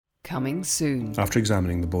Coming soon. After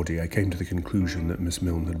examining the body, I came to the conclusion that Miss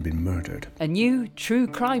Milne had been murdered. A new true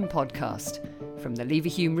crime podcast from the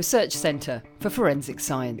Leverhulme Research Centre for Forensic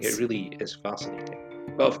Science. It really is fascinating.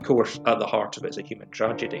 But of course, at the heart of it is a human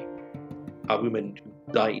tragedy. A woman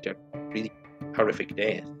who died a really horrific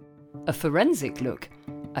death. A forensic look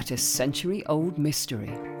at a century-old mystery.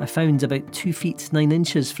 I found about 2 feet 9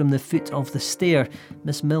 inches from the foot of the stair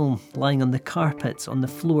Miss Milne lying on the carpet on the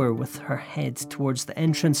floor with her head towards the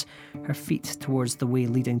entrance, her feet towards the way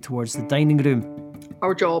leading towards the dining room.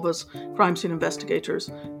 Our job as crime scene investigators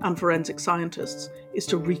and forensic scientists is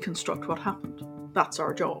to reconstruct what happened. That's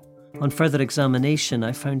our job. On further examination,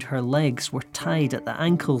 I found her legs were tied at the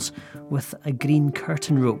ankles with a green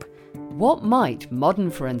curtain rope. What might modern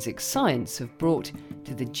forensic science have brought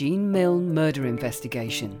to the Jean Milne murder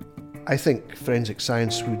investigation? I think forensic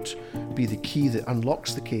science would be the key that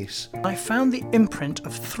unlocks the case. I found the imprint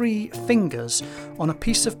of 3 fingers on a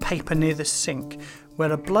piece of paper near the sink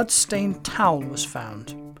where a blood-stained towel was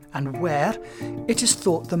found, and where it is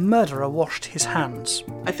thought the murderer washed his hands.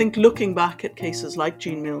 I think looking back at cases like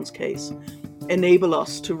Jean Milne's case enable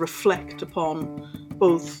us to reflect upon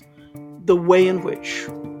both the way in which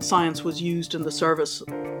science was used in the service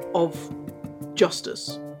of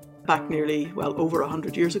justice back nearly, over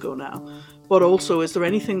 100 years ago now, but also is there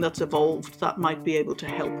anything that's evolved that might be able to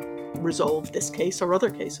help resolve this case or other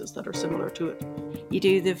cases that are similar to it. You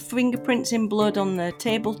do the fingerprints in blood on the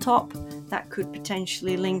tabletop, that could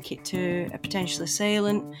potentially link it to a potential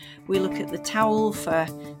assailant. We look at the towel for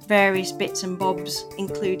various bits and bobs,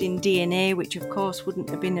 including DNA, which of course wouldn't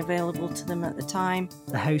have been available to them at the time.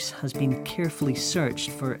 The house has been carefully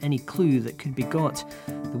searched for any clue that could be got.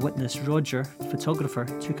 The witness, Roger, photographer,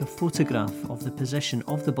 took a photograph of the position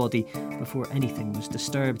of the body before anything was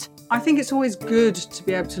disturbed. I think it's always good to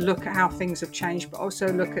be able to look at how things have changed, but also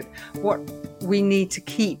look at what we need to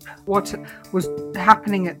keep, what was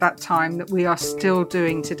happening at that time that we are still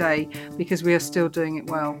doing today, because we are still doing it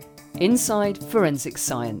well. Inside Forensic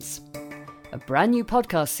Science, a brand new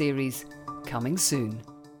podcast series coming soon.